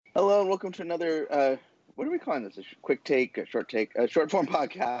Hello and welcome to another, what are we calling this? A quick take, a short form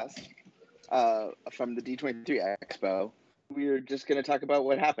podcast from the D23 Expo. We're just going to talk about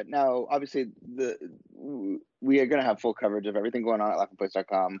what happened. Now, obviously, we are going to have full coverage of everything going on at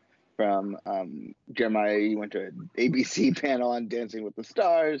laughingplace.com. From Jeremiah, you went to an ABC panel on Dancing with the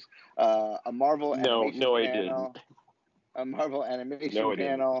Stars, a Marvel animation No, I panel, didn't. a Marvel animation No, I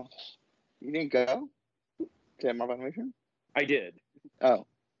panel. You didn't go to Marvel animation? I did. Oh.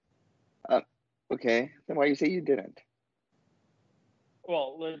 Okay, then why do you say you didn't?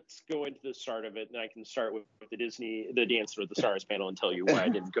 Well, let's go into the start of it, and I can start with the Dancing with the Stars panel and tell you why I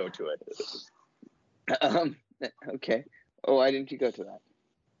didn't go to it. Okay. Oh, why didn't you go to that?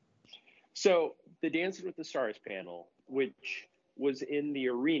 So the Dancing with the Stars panel, which was in the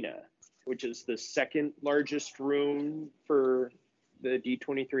arena, which is the second largest room for the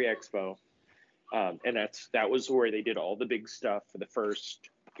D23 Expo, and that was where they did all the big stuff for the first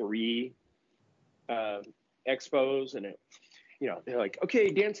three expos, and they're like, okay,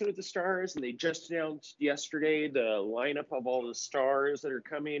 Dancing with the Stars, and they just announced yesterday the lineup of all the stars that are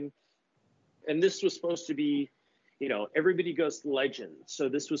coming, and this was supposed to be, everybody goes to Legends, so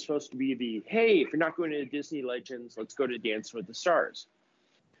this was supposed to be the, hey, if you're not going to Disney Legends, let's go to Dancing with the Stars.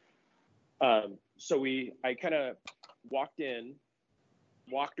 So I kind of walked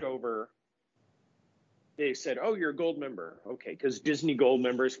over. They said, oh, you're a gold member. Okay, because Disney gold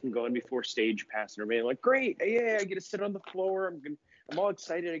members can go in before stage pass. And everybody like, great, yeah, I get to sit on the floor. I'm all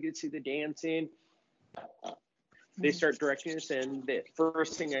excited. I get to see the dancing. They start directing us in. The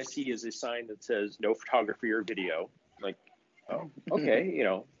first thing I see is a sign that says no photography or video. Like, oh, okay,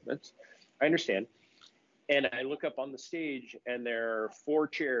 I understand. And I look up on the stage, and there are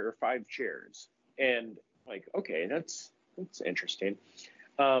 5 chairs. And like, okay, that's interesting.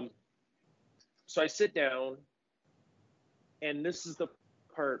 So I sit down, and this is the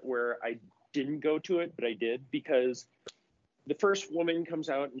part where I didn't go to it, but I did, because the first woman comes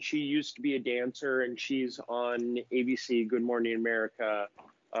out, and she used to be a dancer, and she's on ABC, Good Morning America.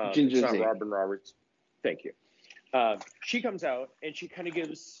 It's not Robin Roberts. Thank you. She comes out, and she kind of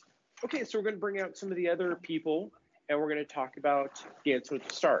gives, okay, so we're going to bring out some of the other people, and we're going to talk about Dancing with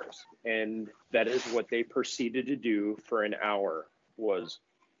the Stars. And that is what they proceeded to do for an hour, was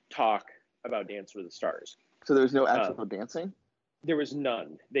talk about Dance with the Stars. So there was no actual dancing? There was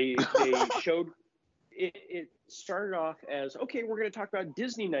none. They showed it started off as, okay, we're going to talk about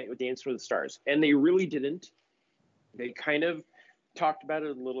Disney night with Dance with the Stars, and they really didn't. They kind of talked about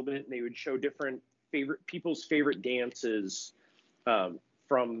it a little bit, and they would show different people's favorite dances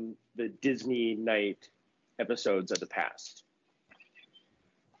from the Disney night episodes of the past,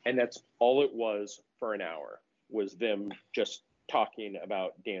 and that's all it was for an hour, was them just talking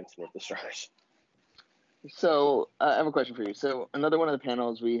about Dancing with the Stars. So I have a question for you. So another one of the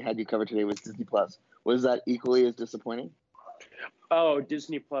panels we had you cover today was Disney Plus. Was that equally as disappointing? Oh,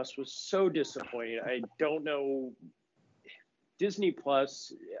 Disney Plus was so disappointing. I don't know. Disney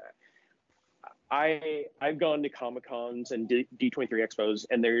Plus, I've gone to Comic-Cons and D23 Expos,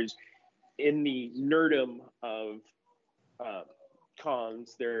 and there's, in the nerdum of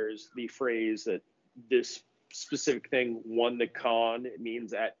cons, there's the phrase that this specific thing won the con. It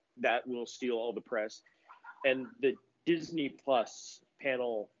means that will steal all the press. And the Disney Plus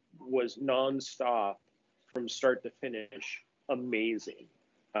panel was nonstop from start to finish. Amazing.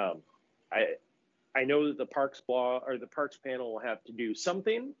 I know that the Parks panel will have to do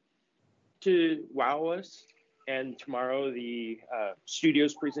something to wow us, and tomorrow the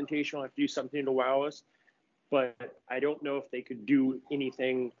studio's presentation will have to do something to wow us. But I don't know if they could do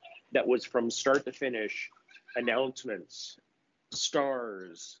anything that was from start to finish, announcements,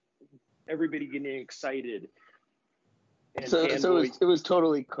 stars, everybody getting excited. And so it was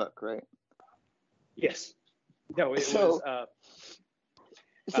totally Cook, right? Yes. No, it was.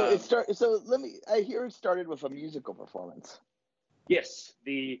 I hear it started with a musical performance. Yes,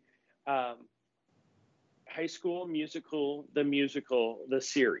 the High School Musical, the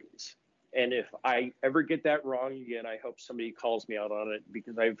series. And if I ever get that wrong again, I hope somebody calls me out on it,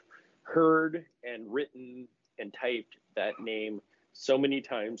 because I've heard and written and typed that name so many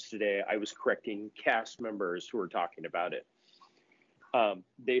times today. I was correcting cast members who were talking about it.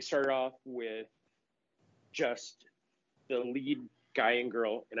 They started off with just the lead guy and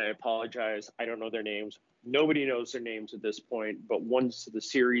girl, and I apologize, I don't know their names. Nobody knows their names at this point, but once the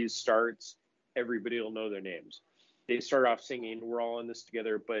series starts, everybody will know their names. They start off singing "We're All in This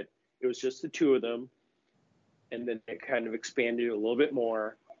Together," but it was just the two of them, and then it kind of expanded a little bit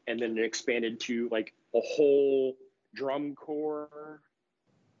more, and then it expanded to like a whole drum corps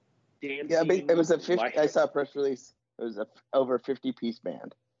dancing. Yeah, it was a 50. I saw a press release. It was over 50-piece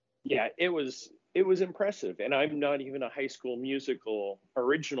band. Yeah, it was impressive, and I'm not even a High School Musical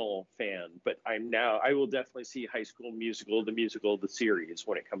original fan, but I will definitely see High School Musical, the series,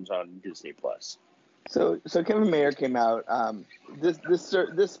 when it comes on Disney Plus. So Kevin Mayer came out.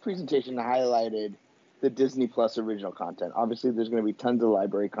 This presentation highlighted the Disney Plus original content. Obviously, there's going to be tons of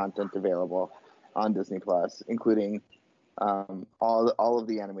library content available on Disney Plus, including all of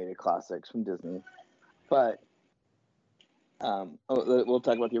the animated classics from Disney. But we'll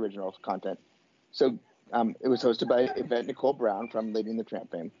talk about the original content. So it was hosted by Yvette Nicole Brown from Lady and the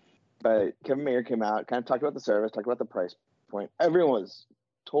Tramp fame. But Kevin Mayer came out, kind of talked about the service, talked about the price point. Everyone was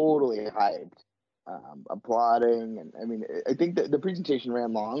totally hyped, applauding. And I mean, I think the presentation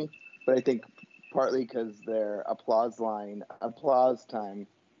ran long, but I think partly because their applause time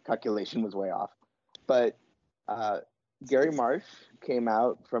calculation was way off. But Gary Marsh came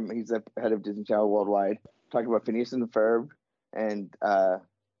out he's the head of Disney Channel Worldwide, talking about Phineas and Ferb and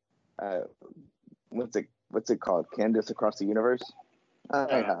what's it called? Candace Across the Universe.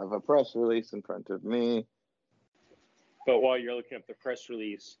 I have a press release in front of me. But while you're looking up the press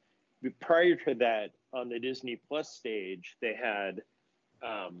release, prior to that, on the Disney Plus stage, they had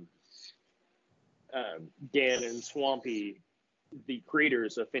Dan and Swampy, the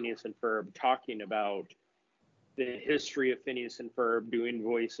creators of Phineas and Ferb, talking about the history of Phineas and Ferb, doing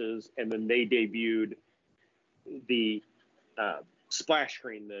voices, and then they debuted the splash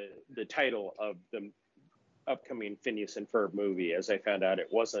screen, the title of the upcoming Phineas and Ferb movie. As I found out, it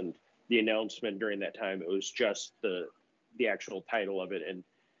wasn't the announcement during that time; it was just the actual title of it, and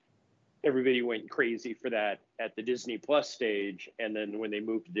everybody went crazy for that at the Disney Plus stage. And then when they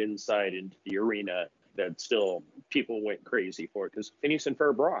moved it inside into the arena, that still people went crazy for it because Phineas and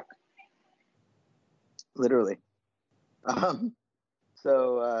Ferb rock. Literally.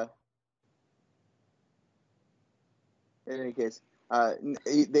 So in any case,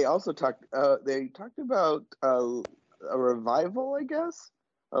 they also talked. They talked about a revival, I guess,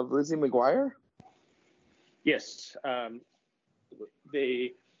 of Lizzie McGuire. Yes,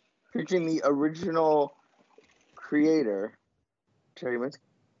 they featuring the original creator, Terry Minsky,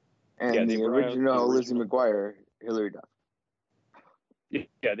 and the original Lizzie McGuire, Hilary Duff.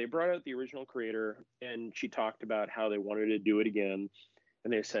 Yeah, they brought out the original creator, and she talked about how they wanted to do it again.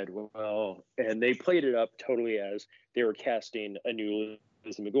 And they said, well, and they played it up totally as they were casting a new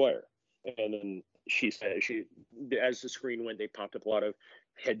Lizzie McGuire. And then she said, as the screen went, they popped up a lot of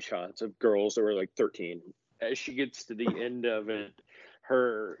headshots of girls that were like 13. As she gets to the end of it,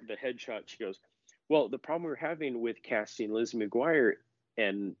 the headshot, she goes, well, the problem we're having with casting Lizzie McGuire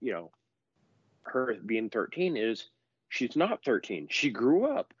and, her being 13 is she's not 13. She grew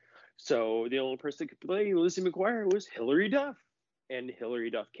up. So the only person that could play Lizzie McGuire was Hilary Duff. And Hilary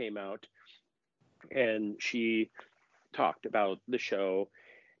Duff came out and she talked about the show.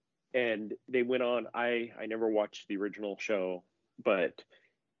 And they went on. I never watched the original show, but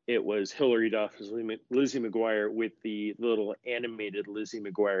it was Hilary Duff as Lizzie McGuire with the little animated Lizzie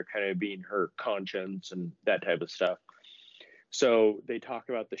McGuire kind of being her conscience and that type of stuff. So they talk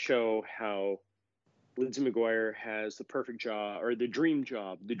about the show, how Lizzie McGuire has the perfect job, or the dream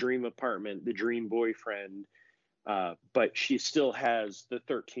apartment, the dream boyfriend, but she still has the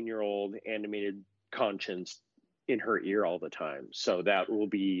 13-year-old animated conscience in her ear all the time. So that will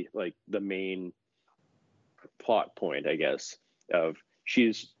be like the main plot point, I guess, of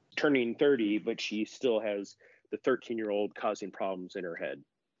she's turning 30, but she still has the 13-year-old causing problems in her head.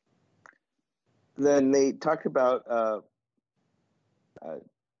 Then they talked about a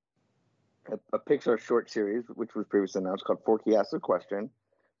Pixar short series, which was previously announced, called Forky Asks a Question.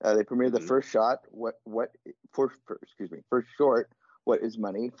 They premiered the first short, What is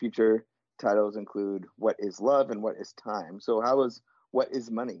Money? Future titles include What is Love and What is Time. So how was What is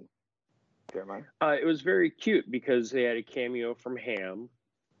Money, Jeremiah? It was very cute because they had a cameo from Ham,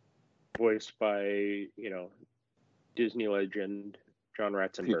 voiced by, Disney legend John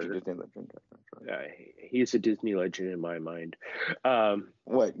Ratzenberger. Future Disney legend. He's a Disney legend in my mind.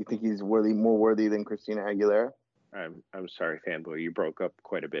 What, you think he's more worthy than Christina Aguilera? I'm sorry, fanboy. You broke up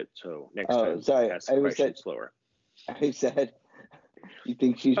quite a bit, so next time ask the question slower. I said, you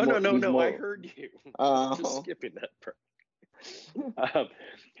think she's more... No, more... I heard you. Just skipping that part.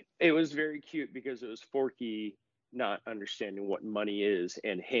 It was very cute because it was Forky not understanding what money is,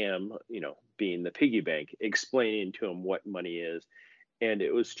 and Ham, being the piggy bank, explaining to him what money is. And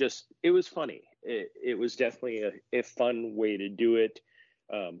it was funny. It was definitely a fun way to do it.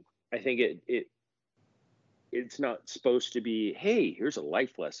 I think it's not supposed to be, hey, here's a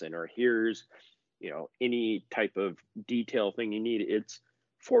life lesson, or here's, any type of detail thing you need. It's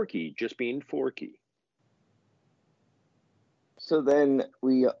Forky just being Forky. So then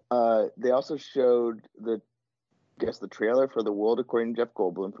they also showed the trailer for The World According to Jeff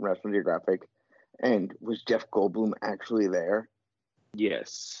Goldblum from National Geographic. And was Jeff Goldblum actually there?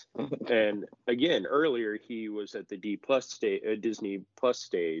 Yes. And again, earlier he was at the Disney Plus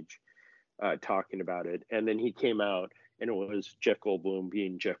stage talking about it. And then he came out and it was Jeff Goldblum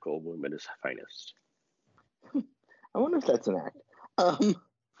being Jeff Goldblum at his finest. I wonder if that's an act.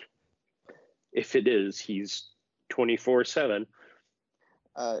 If it is, he's 24/7.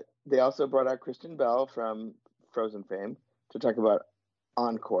 They also brought out Kristen Bell from Frozen fame to talk about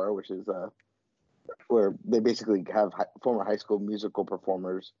Encore, which is where they basically have former High School Musical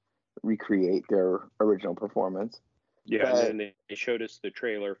performers recreate their original performance. Yeah, and then they showed us the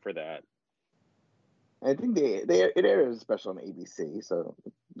trailer for that. I think it aired as a special on ABC, so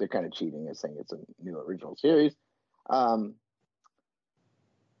they're kind of cheating and saying it's a new original series.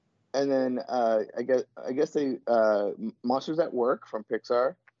 And then I guess they Monsters at Work from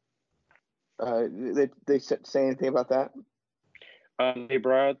Pixar. They say anything about that? They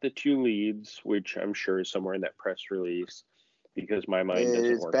brought out the two leads, which I'm sure is somewhere in that press release, because my mind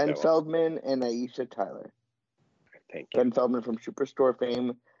doesn't work. Ben Feldman and Aisha Tyler. Thank you. Ben Feldman from Superstore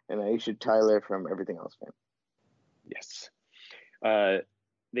fame and Aisha Tyler from Everything Else fame. Yes.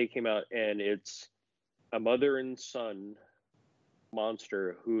 They came out, and it's a mother and son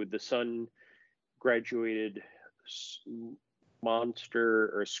monster who the son graduated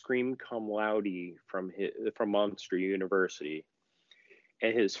monster or scream cum laude from Monster University.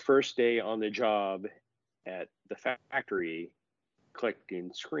 And his first day on the job at the factory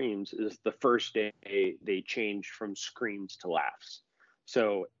collecting screams is the first day they changed from screams to laughs.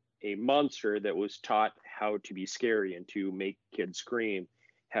 So a monster that was taught how to be scary and to make kids scream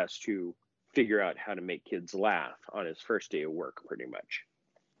has to figure out how to make kids laugh on his first day of work, pretty much.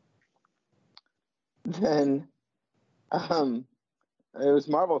 Then it was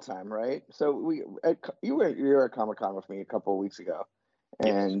Marvel time, right? So you were at Comic-Con with me a couple of weeks ago,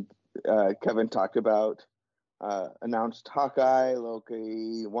 and yes. Kevin talked about announced Hawkeye,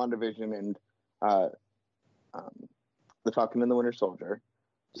 Loki, WandaVision, and the Falcon and the Winter Soldier.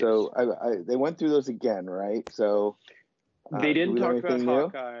 So yes. They went through those again, right? So they didn't talk about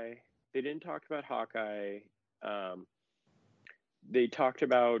Hawkeye. They didn't talk about Hawkeye. They talked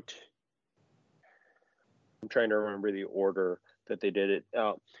about. I'm trying to remember the order that they did it.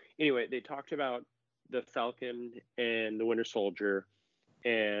 Anyway, they talked about the Falcon and the Winter Soldier,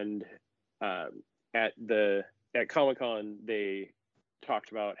 and at Comic-Con they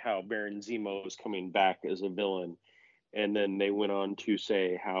talked about how Baron Zemo is coming back as a villain, and then they went on to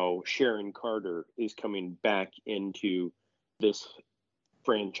say how Sharon Carter is coming back into this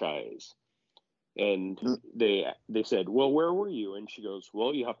franchise. And they said, well, where were you? And she goes,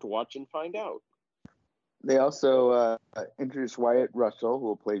 well, you have to watch and find out. They also introduced Wyatt Russell, who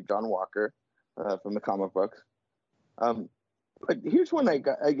will play John Walker from the comic books. But here's one I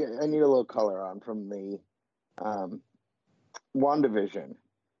need a little color on from the WandaVision.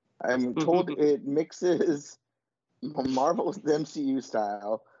 I'm told it mixes Marvel's MCU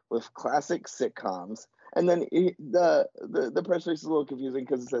style with classic sitcoms, and then the press release is a little confusing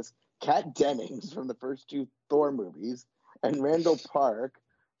because it says Kat Dennings from the first two Thor movies and Randall Park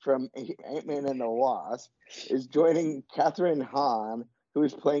from Ant-Man and the Wasp is joining Catherine Hahn, who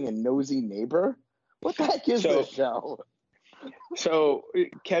is playing a nosy neighbor. What the heck is this show? So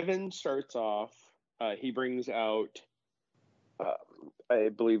Kevin starts off. He brings out, I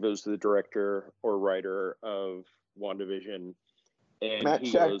believe it was the director or writer of WandaVision. And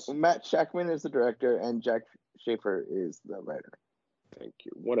Matt Shackman is the director, and Jack Schaefer is the writer. Thank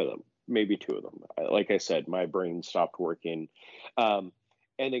you. One of them, maybe two of them. Like I said, my brain stopped working.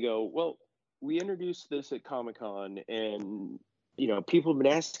 And they go, well, we introduced this at Comic-Con, and people have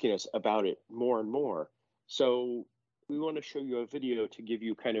been asking us about it more and more. So we want to show you a video to give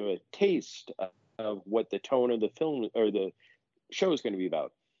you kind of a taste of what the tone of the film or the show is going to be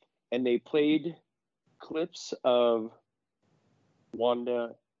about. And they played clips of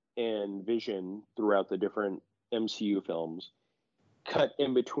Wanda and Vision throughout the different MCU films, cut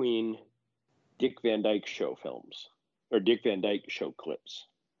in between Dick Van Dyke Show films or Dick Van Dyke Show clips.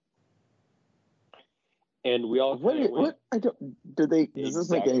 And we all what? I don't. Does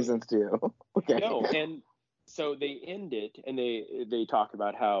this make any sense to you? Okay. No, and so they end it, and they talk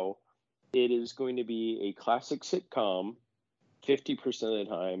about how it is going to be a classic sitcom 50% of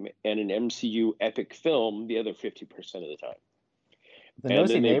the time, and an MCU epic film the other 50% of the time. The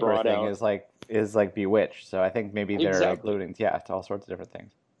nosy neighbor thing is like Bewitched, so I think maybe they're alluding to all sorts of different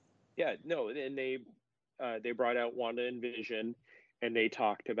things. Yeah, no, and they brought out Wanda and Vision, and they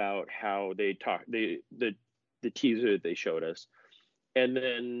talked about how the the teaser that they showed us. And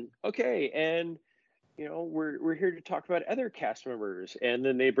then, okay, and we're here to talk about other cast members. And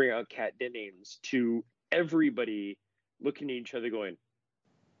then they bring out Kat Dennings, to everybody looking at each other going,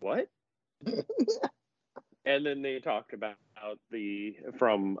 what? And then they talked about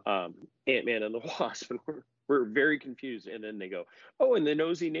from Ant-Man and the Wasp, and we're very confused. And then they go, oh, and the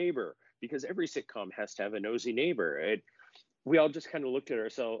nosy neighbor, because every sitcom has to have a nosy neighbor. And we all just kind of looked at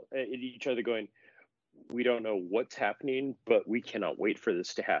each other going, we don't know what's happening, but we cannot wait for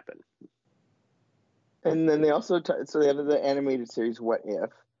this to happen. And then they also so they have the animated series What If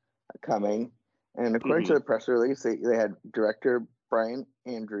coming, and according to the press release, they had director Brian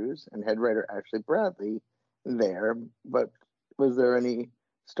Andrews and head writer Ashley Bradley there. But was there any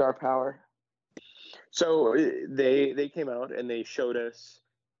star power? So they came out and they showed us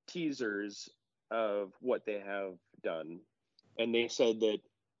teasers of what they have done, and they said that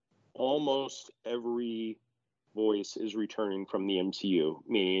almost every voice is returning from the MCU,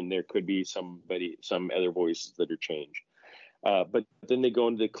 meaning there could be some other voices that are changed. But then they go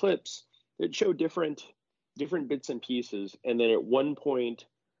into the clips that show different bits and pieces, and then at one point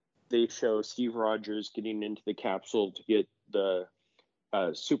they show Steve Rogers getting into the capsule to get the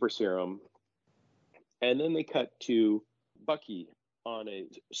super serum, and then they cut to Bucky on a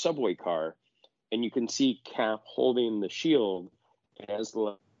subway car, and you can see Cap holding the shield, and as the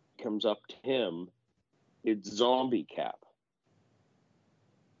light comes up to him, it's zombie Cap.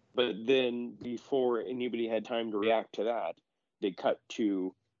 But then before anybody had time to react to that, they cut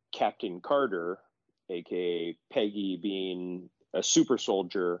to Captain Carter, aka Peggy, being a super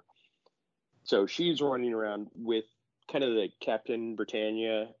soldier. So she's running around with kind of the Captain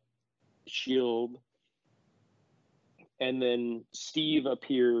Britannia shield. And then Steve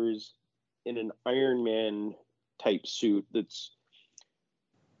appears in an Iron Man type suit that's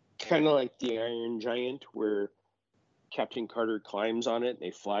kind of like the Iron Giant, where Captain Carter climbs on it and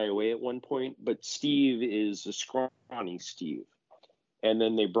they fly away at one point. But Steve is a scrawny Steve. And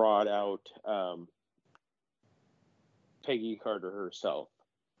then they brought out Peggy Carter herself.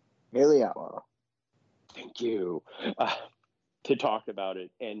 Haley Atwell. Thank you. To talk about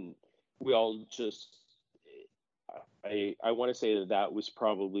it. And we all just, I want to say that was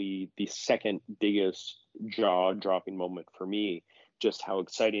probably the second biggest jaw-dropping moment for me, just how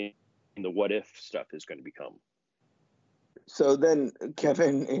exciting the what if stuff is going to become. So then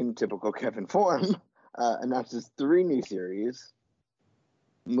Kevin, in typical Kevin form, announces 3 new series: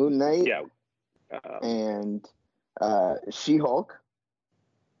 Moon Knight, and She-Hulk.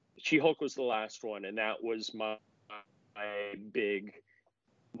 She-Hulk was the last one, and that was my big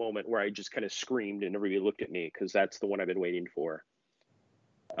moment where I just kind of screamed and everybody looked at me, because that's the one I've been waiting for.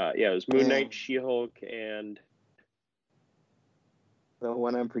 It was Moon Knight, She-Hulk, and the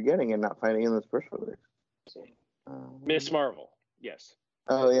one I'm forgetting and not finding in this press release. Miss Marvel, yes.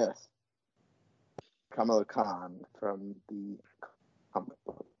 Oh, yes. Kamala Khan from the comic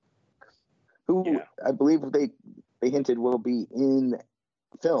book, who I believe they hinted will be in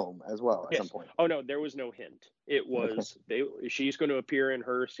film as well at some point. Oh no, there was no hint. It was she's going to appear in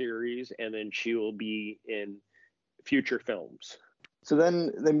her series, and then she will be in future films. So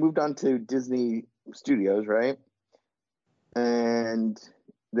then they moved on to Disney Studios, right? And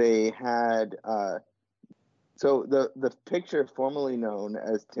they had so the picture formerly known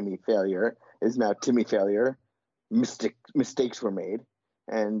as Timmy Failure is now Timmy Failure. Mistakes were made.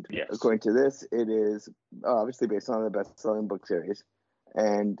 And according to this, it is obviously based on the best-selling book series,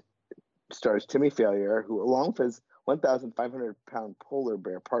 and stars Timmy Failure, who, along with his 1,500-pound polar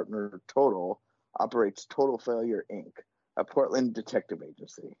bear partner Total, operates Total Failure Inc., a Portland detective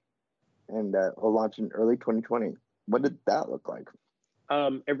agency, and will launch in early 2020. What did that look like?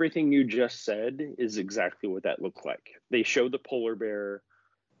 Everything you just said is exactly what that looked like. They showed the polar bear.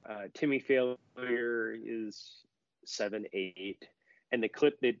 Timmy Failure is 7, 8. And the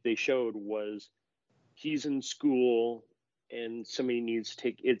clip that they showed was he's in school and somebody needs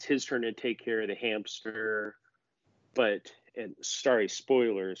to it's his turn to take care of the hamster. And sorry,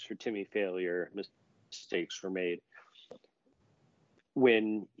 spoilers for Timmy Failure, mistakes were made.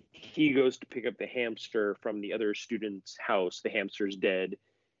 When he goes to pick up the hamster from the other student's house, the hamster's dead.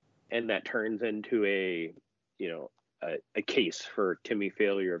 And that turns into a case for Timmy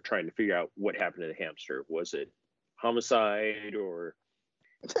Failure of trying to figure out what happened to the hamster. Was it homicide or...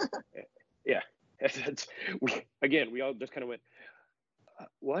 we all just kind of went,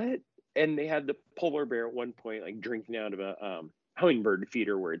 what? And they had the polar bear at one point like drinking out of a hummingbird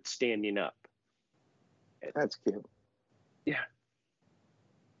feeder where it's standing up. That's cute. Yeah.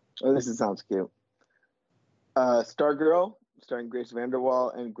 Oh, this sounds cute. Stargirl starring Grace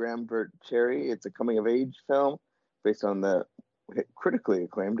VanderWaal and Graham Cherry. It's a coming-of-age film based on the critically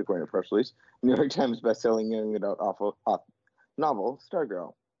acclaimed, according to press release, New York Times bestselling young adult novel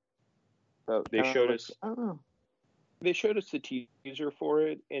Stargirl. So they showed us. I don't know. They showed us the teaser for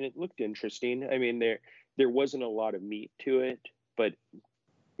it, and it looked interesting. I mean, there wasn't a lot of meat to it, but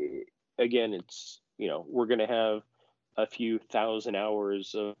again, it's, we're going to have a few thousand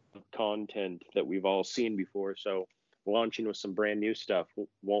hours of content that we've all seen before. So launching with some brand new stuff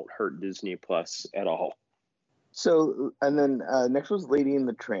won't hurt Disney Plus at all. So, and then next was Lady and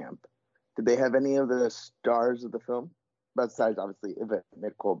the Tramp. Did they have any of the stars of the film? Besides, obviously, Yvette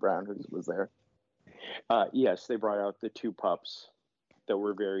Nicole Brown, who was there. Yes, they brought out the two pups that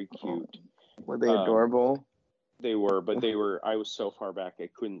were very cute. Were they adorable? They were, but I was so far back I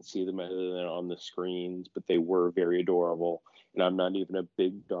couldn't see them other than on the screens, but they were very adorable. And I'm not even a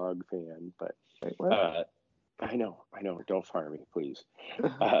big dog fan, but I know, don't fire me, please.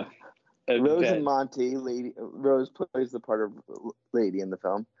 Rose and Monty, Rose plays the part of Lady in the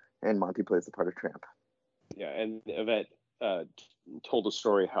film, and Monty plays the part of Tramp. Yeah, and Yvette told a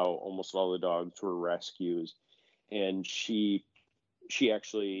story how almost all the dogs were rescues, and she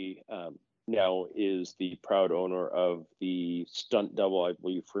actually now is the proud owner of the stunt double, I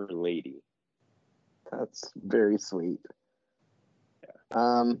believe, for Lady. That's very sweet.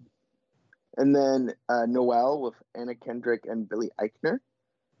 Yeah. And then Noelle with Anna Kendrick and Billy Eichner.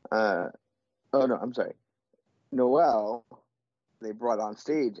 Noelle, they brought on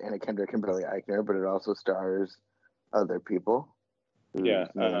stage Anna Kendrick and Billy Eichner, but it also stars other people whose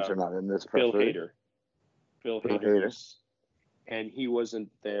names are not in this press release. Bill Hader. And he wasn't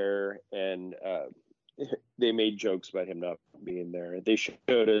there, and they made jokes about him not being there. They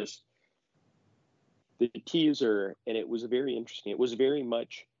showed us the teaser, and it was very interesting. It was very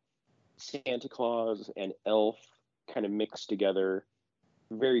much Santa Claus and Elf kind of mixed together.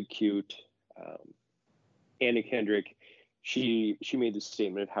 Very cute. Anna Kendrick, she made the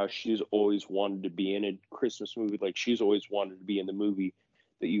statement of how she's always wanted to be in a Christmas movie. Like, she's always wanted to be in the movie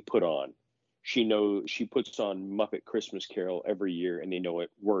that you put on. She puts on Muppet Christmas Carol every year, and they know it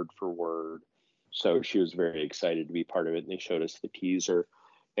word for word. So she was very excited to be part of it, and they showed us the teaser.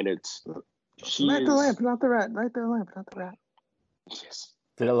 And it's... Light the lamp, not the rat. Light the lamp, not the rat. Yes.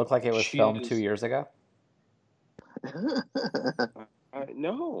 Did it look like it was filmed 2 years ago?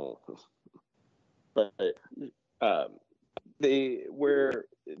 No. But they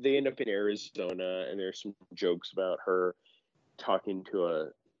end up in Arizona, and there's some jokes about her talking to a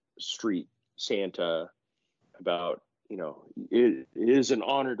street Santa about, it is an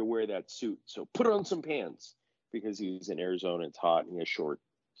honor to wear that suit, so put on some pants, because he's in Arizona, it's hot, and he has short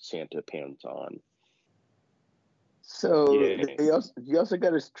Santa pants on. So you also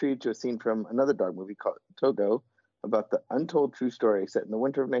got us treated to a scene from another dog movie called Togo, about the untold true story set in the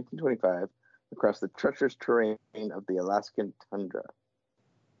winter of 1925 across the treacherous terrain of the Alaskan tundra.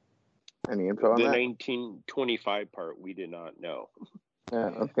 Any info on that? The 1925 part we did not know. Oh,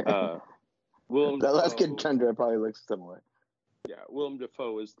 okay. The Alaskan tundra probably looks similar. Yeah, Willem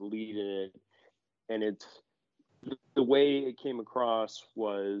Dafoe is the lead in it, and it's the way it came across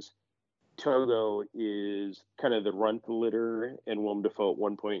was Togo is kind of the runt litter, and Willem Dafoe at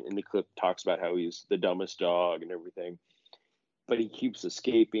one point in the clip talks about how he's the dumbest dog and everything, but he keeps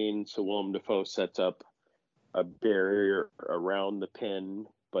escaping, so Willem Dafoe sets up a barrier around the pen,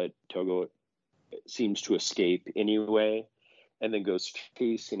 but Togo seems to escape anyway, and then goes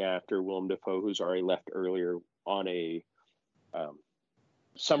chasing after Willem Dafoe, who's already left earlier on a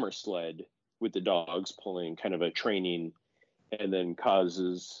summer sled with the dogs pulling kind of a training, and then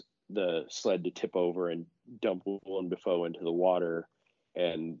causes the sled to tip over and dump Willem Dafoe into the water.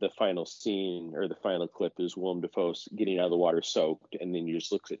 And the final scene, or the final clip, is Willem Dafoe getting out of the water soaked, and then he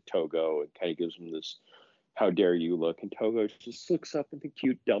just looks at Togo and kind of gives him this "how dare you" look, and Togo just looks up at the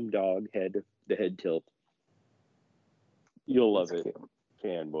cute dumb dog head, the head tilt. You'll love That's it,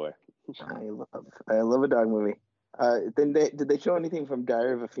 fanboy. I love a dog movie. Then did they show anything from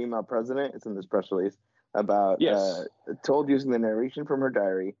Diary of a Female President? It's in this press release about told using the narration from her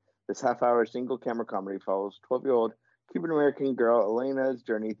diary. This half-hour single-camera comedy follows 12-year-old Cuban-American girl Elena's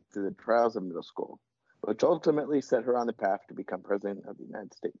journey through the trials of middle school, which ultimately set her on the path to become president of the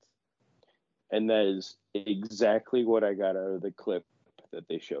United States. And that is exactly what I got out of the clip that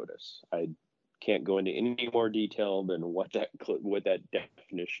they showed us. I can't go into any more detail than what that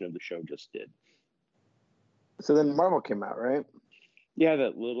definition of the show just did. So then Marvel came out, right? Yeah,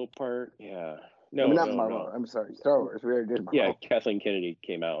 that little part. Yeah. No, not Marvel. No. I'm sorry, Star Wars. We already did Marvel. Yeah, Kathleen Kennedy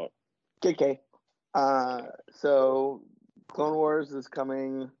came out. KK. So Clone Wars is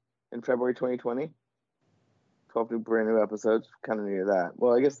coming in February 2020. 12 new brand new episodes. Kind of new to that.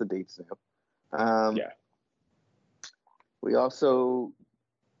 Well, I guess the date's new. Yeah. We also,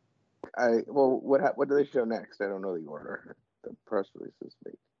 what do they show next? I don't know the order. The press release this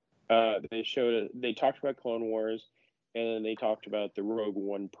week. They talked about Clone Wars, and then they talked about the Rogue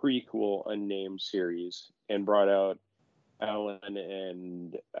One prequel unnamed series, and brought out Alan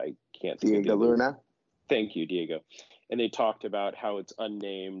and I can't think of Diego Luna. Thank you, Diego. And they talked about how it's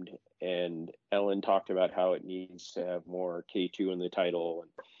unnamed, and Ellen talked about how it needs to have more K2 in the title.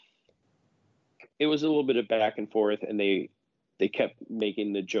 And it was a little bit of back and forth, and they kept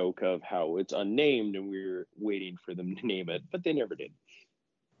making the joke of how it's unnamed, and we were waiting for them to name it, but they never did.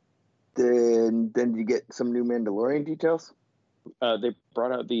 Then you get some new Mandalorian details? They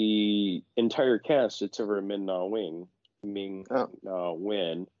brought out the entire cast except for Min-Na Wen.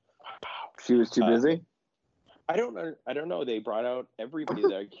 She was too busy? I don't know. They brought out everybody.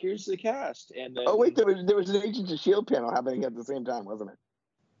 Like, here's the cast, and then wait, there was an Agents of S.H.I.E.L.D. panel happening at the same time, wasn't it?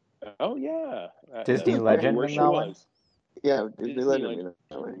 Oh yeah, Disney legend where she Min-Na was. Yeah, Disney legend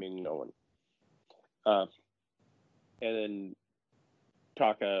Min-Na Wen. And then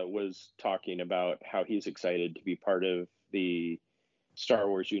Taka was talking about how he's excited to be part of the Star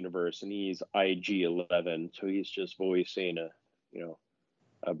Wars universe, and he's IG-11, so he's just voicing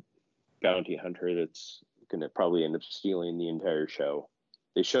a bounty hunter that's going to probably end up stealing the entire show.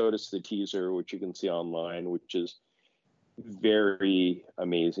 They showed us the teaser, which you can see online, which is very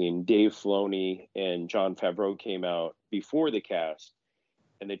amazing. Dave Filoni and Jon Favreau came out before the cast,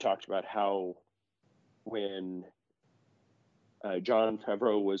 and they talked about how when Jon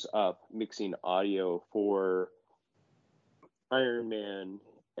Favreau was up mixing audio for Iron Man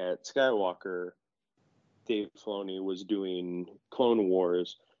at Skywalker, Dave Filoni was doing Clone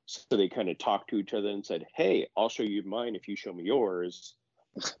Wars. So they kind of talked to each other and said, hey, I'll show you mine if you show me yours.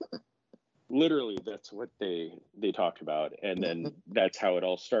 Literally, that's what they talked about. And then that's how it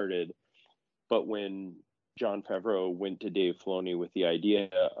all started. But when Jon Favreau went to Dave Filoni with the idea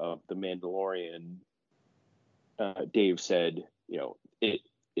of The Mandalorian, Dave said,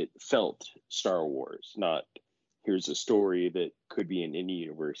 it felt Star Wars, not here's a story that could be in any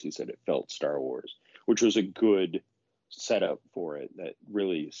universe. He said it felt Star Wars, which was a good setup for it that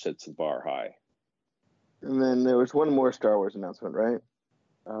really sets the bar high. And then there was one more Star Wars announcement, right?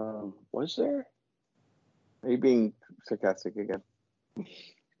 Was there? Are you being sarcastic again?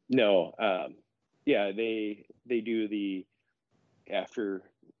 No. Yeah, they do the after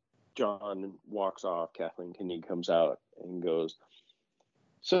John walks off, Kathleen Kennedy comes out and goes,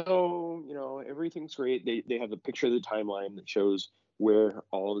 so, everything's great. They have a picture of the timeline that shows where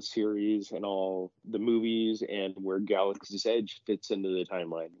all the series and all the movies and where Galaxy's Edge fits into the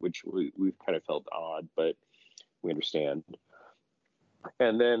timeline, which we've kind of felt odd, but we understand.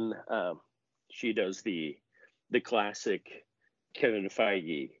 And then she does the classic Kevin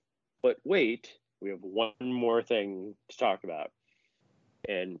Feige. But wait, we have one more thing to talk about.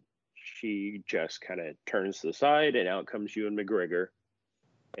 And she just kind of turns to the side, and out comes Ewan McGregor,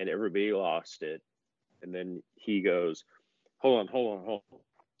 and everybody lost it. And then he goes, hold on.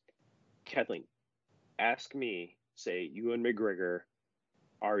 Kathleen, ask me, say, Ewan McGregor,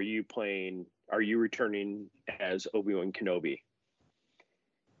 are you returning as Obi-Wan Kenobi?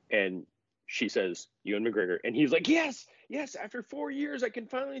 And she says, Ewan McGregor. And he's like, yes, after 4 years, I can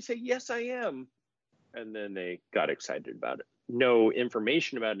finally say, yes, I am. And then they got excited about it. No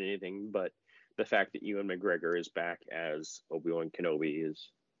information about anything, but the fact that Ewan McGregor is back as Obi-Wan Kenobi is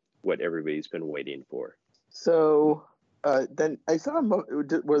what everybody's been waiting for. So then I saw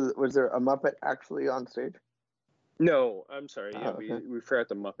was there a Muppet actually on stage? No, I'm sorry. Yeah, okay. we forgot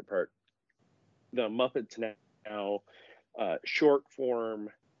the Muppet part. The Muppets now short form.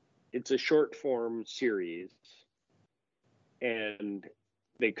 It's a short form series, and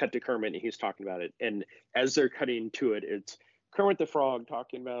they cut to Kermit, and he's talking about it. And as they're cutting to it, it's Kermit the Frog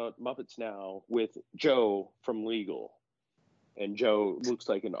talking about Muppets Now with Joe from Legal. And Joe looks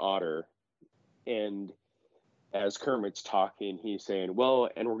like an otter. And as Kermit's talking, he's saying, well,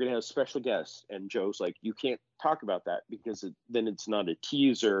 and we're going to have special guests. And Joe's like, you can't talk about that because then it's not a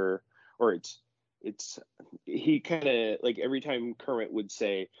teaser, or he kind of like every time Kermit would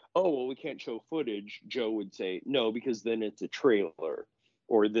say, oh, well, we can't show footage, Joe would say, no, because then it's a trailer,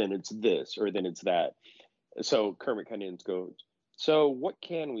 or then it's this, or then it's that. So Kermit kind of goes, so what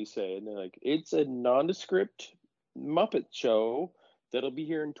can we say? And they're like, it's a nondescript Muppet show that'll be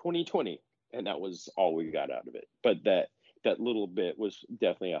here in 2020. And that was all we got out of it. But that little bit was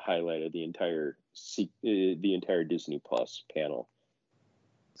definitely a highlight of the entire Disney Plus panel.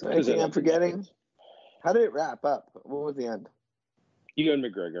 So anything I'm forgetting? How did it wrap up? What was the end? Ewan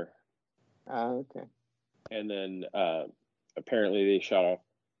McGregor. Okay. And then apparently they shot off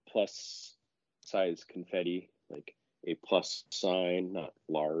plus size confetti, like a plus sign, not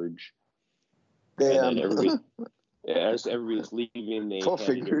large. Damn. And then everybody, as everybody's leaving, they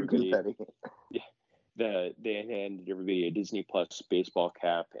handed everybody confetti. They handed everybody a Disney Plus baseball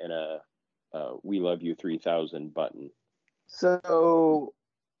cap and a "We Love You 3000" button. So,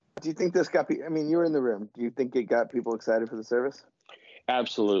 do you think this got people? I mean, you were in the room. Do you think it got people excited for the service?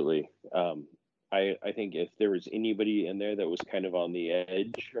 Absolutely. I think if there was anybody in there that was kind of on the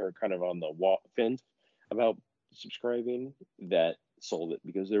edge or kind of on the fence about subscribing, that sold it,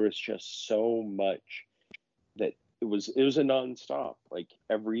 because there was just so much that it was a nonstop. Like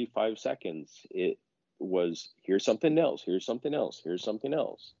every 5 seconds, it was here's something else, here's something else, here's something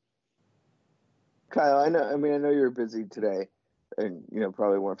else. Kyle, I know you're busy today, and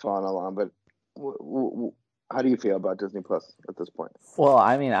probably weren't following along, but how do you feel about Disney Plus at this point? Well,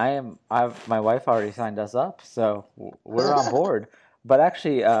 I mean, my wife already signed us up, so we're on board. But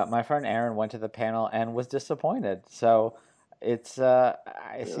actually, my friend Aaron went to the panel and was disappointed. So it seems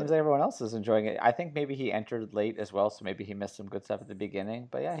like everyone else is enjoying it. I think maybe he entered late as well, so maybe he missed some good stuff at the beginning.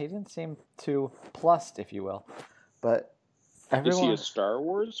 But yeah, he didn't seem too plussed, if you will. But everyone... Is he a Star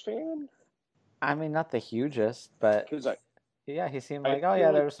Wars fan? I mean, not the hugest, but yeah, he seemed like, oh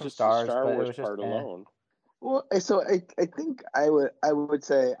yeah, there were some stars, but it was just alone. Well, so I think I would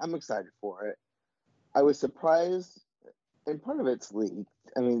say I'm excited for it. I was surprised, and part of it's leaked.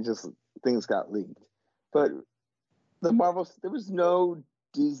 I mean, just things got leaked. But there was no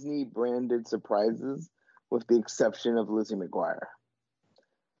Disney branded surprises, with the exception of Lizzie McGuire.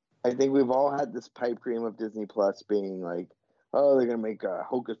 I think we've all had this pipe dream of Disney Plus being like, oh, they're gonna make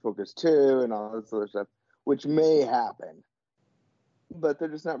Hocus Pocus 2 and all this other stuff, which may happen, but they're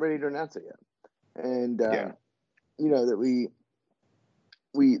just not ready to announce it yet. And that you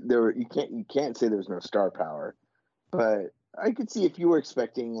can't say there's no star power, but I could see if you were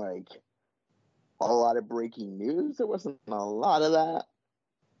expecting like a lot of breaking news, there wasn't a lot of that.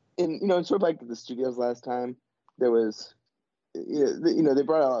 And sort of like the studios last time, there was, they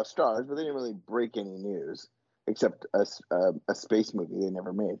brought out a lot of stars, but they didn't really break any news except a space movie they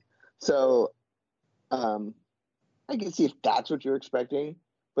never made. So I can see if that's what you're expecting,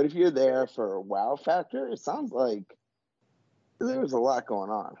 but if you're there for a wow factor, it sounds like there was a lot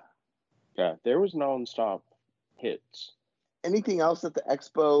going on. Yeah, there was nonstop hits. Anything else at the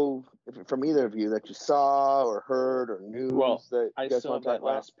Expo from either of you that you saw or heard or news that you guys want to talk about?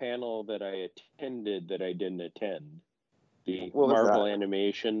 Last panel that I attended that I didn't attend. The What was Marvel that?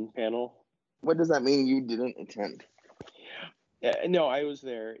 Animation panel. What does that mean you didn't attend? No, I was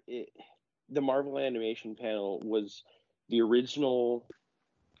there. The Marvel Animation panel was the original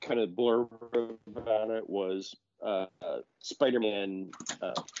kind of blurb about it was Spider-Man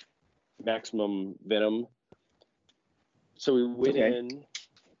Maximum Venom. So we went in,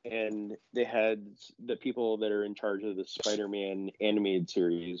 and they had the people that are in charge of the Spider-Man animated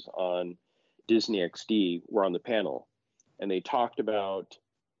series on Disney XD were on the panel, and they talked about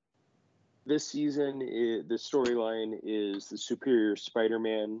this season. The storyline is the Superior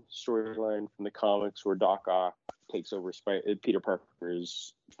Spider-Man storyline from the comics, where Doc Ock takes over Peter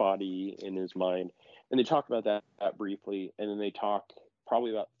Parker's body in his mind, and they talk about that briefly, and then they talk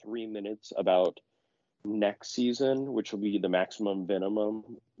probably about 3 minutes about next season, which will be the Maximum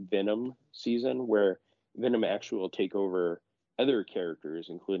Venom season, where Venom actually will take over other characters,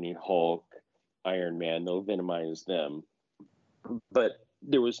 including Hulk, Iron Man. They'll venomize them, but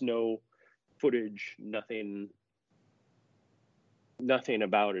there was no footage, nothing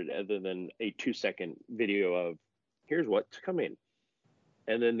about it other than a 2-second video of here's what's coming.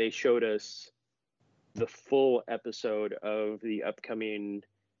 And then they showed us the full episode of the upcoming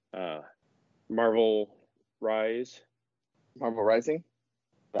Marvel Rising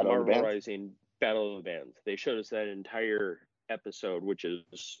Battle of the Bands. They showed us that entire episode, which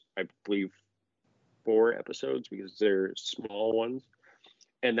is, I believe, 4 episodes because they're small ones.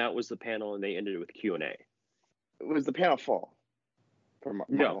 And that was the panel, and they ended it with Q&A. Was the panel full?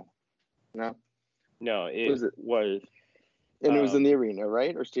 No. No, it was. And it was in the arena,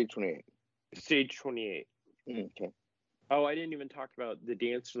 right? Or stage 28? Stage 28. Okay. Oh, I didn't even talk about the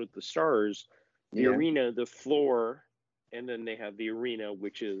Dancing with the Stars. The arena, the floor, and then they have the arena,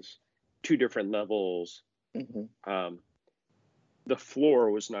 which is 2 different levels. Mm-hmm. The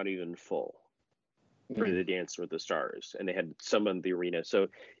floor was not even full for the Dancing with the Stars, and they had some in the arena. So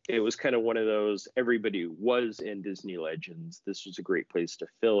it was kind of one of those, everybody was in Disney Legends. This was a great place to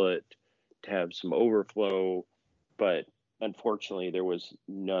fill it, to have some overflow, but unfortunately there was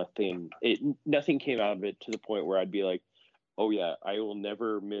nothing came out of it to the point where I'd be like, Oh yeah, I will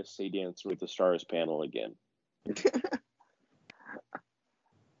never miss a Dance with the Stars panel again.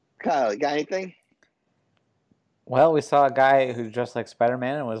 Kyle, got anything? Well, we saw a guy who dressed like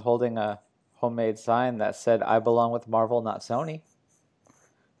Spider-Man and was holding a homemade sign that said, "I belong with Marvel, not Sony."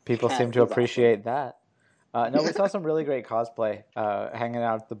 People seem That to was awesome. appreciate that. No, we saw some really great cosplay hanging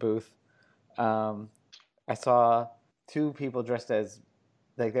out at the booth. Um, I saw two people dressed as,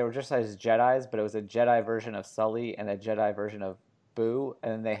 like, they were dressed as Jedis, but it was a Jedi version of Sully and a Jedi version of Boo,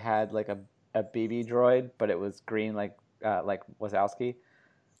 and then they had like a BB droid, but it was green like Wazowski.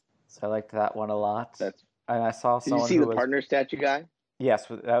 So I liked that one a lot. That's. And I saw Did you someone see who the was, partner statue guy? yes,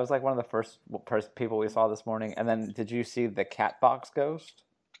 that was like one of the first people we saw this morning. And then did you see the Catbox Ghost?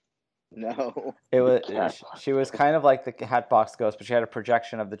 No. It The was cat. she was kind of like the Hatbox Ghost, but she had a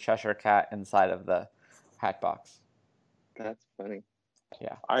projection of the Cheshire Cat inside of the Hatbox. That's funny.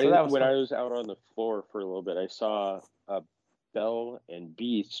 Yeah, so that was When fun. I was out on the floor for a little bit, I saw a Belle and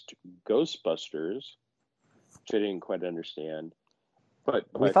Beast Ghostbusters, which I didn't quite understand. But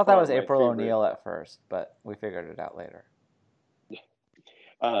We by thought that far was my April favorite, O'Neil at first, but we figured it out later.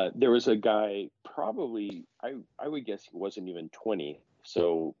 there was a guy, probably, I would guess he wasn't even 20.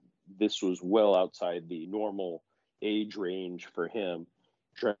 So this was well outside the normal age range for him,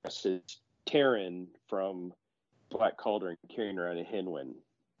 dressed as Taryn from Black Cauldron carrying around a Hinwin.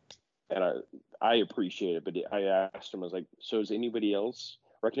 And I appreciate it, but I asked him, I was like, so does anybody else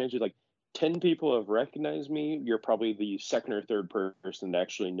recognize you? Like, 10 people have recognized me. You're probably the second or third person that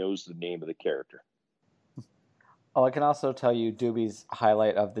actually knows the name of the character. Oh, I can also tell you Doobie's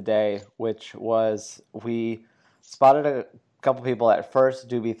highlight of the day, which was we spotted a couple people at first.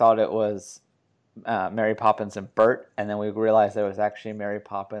 Doobie thought it was Mary Poppins and Bert, and then we realized it was actually Mary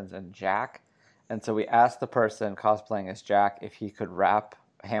Poppins and Jack. And so we asked the person cosplaying as Jack if he could rap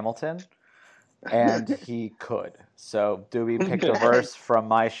Hamilton, and he could. So Doobie picked a verse from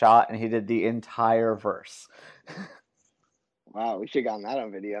my shot, and he did the entire verse. Wow, we should have gotten that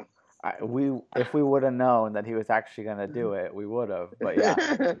on video. If we would have known that he was actually going to do it, we would have. But yeah,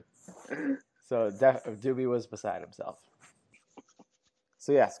 so Doobie was beside himself.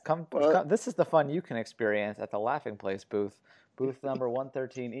 So yes, Well, come. This is the fun you can experience at the Laughing Place booth number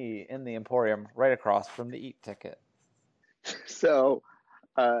 113E in the Emporium, right across from the Eat ticket. so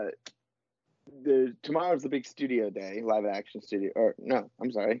uh, tomorrow's the big studio day, live action studio, or no,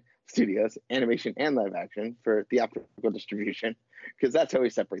 I'm sorry, studios, animation and live action for theatrical distribution, because that's how we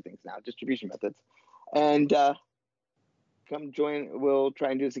separate things now, distribution methods. And come join. We'll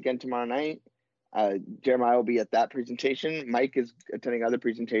try and do this again tomorrow night. Jeremiah will be at that presentation. Mike is attending other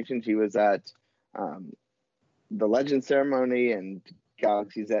presentations. He was at the Legend ceremony and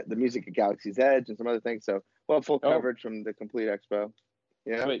the music at Galaxy's Edge and some other things. So we'll have full coverage from the complete expo.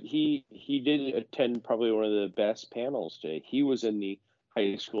 Yeah. But he did attend probably one of the best panels today. He was in the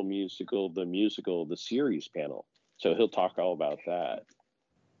High School Musical, the series panel. So he'll talk all about that.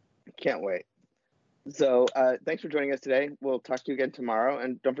 Can't wait. So thanks for joining us today. We'll talk to you again tomorrow.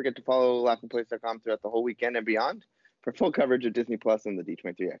 And don't forget to follow laughingplace.com throughout the whole weekend and beyond for full coverage of Disney Plus and the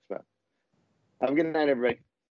D23 Expo. Have a good night, everybody.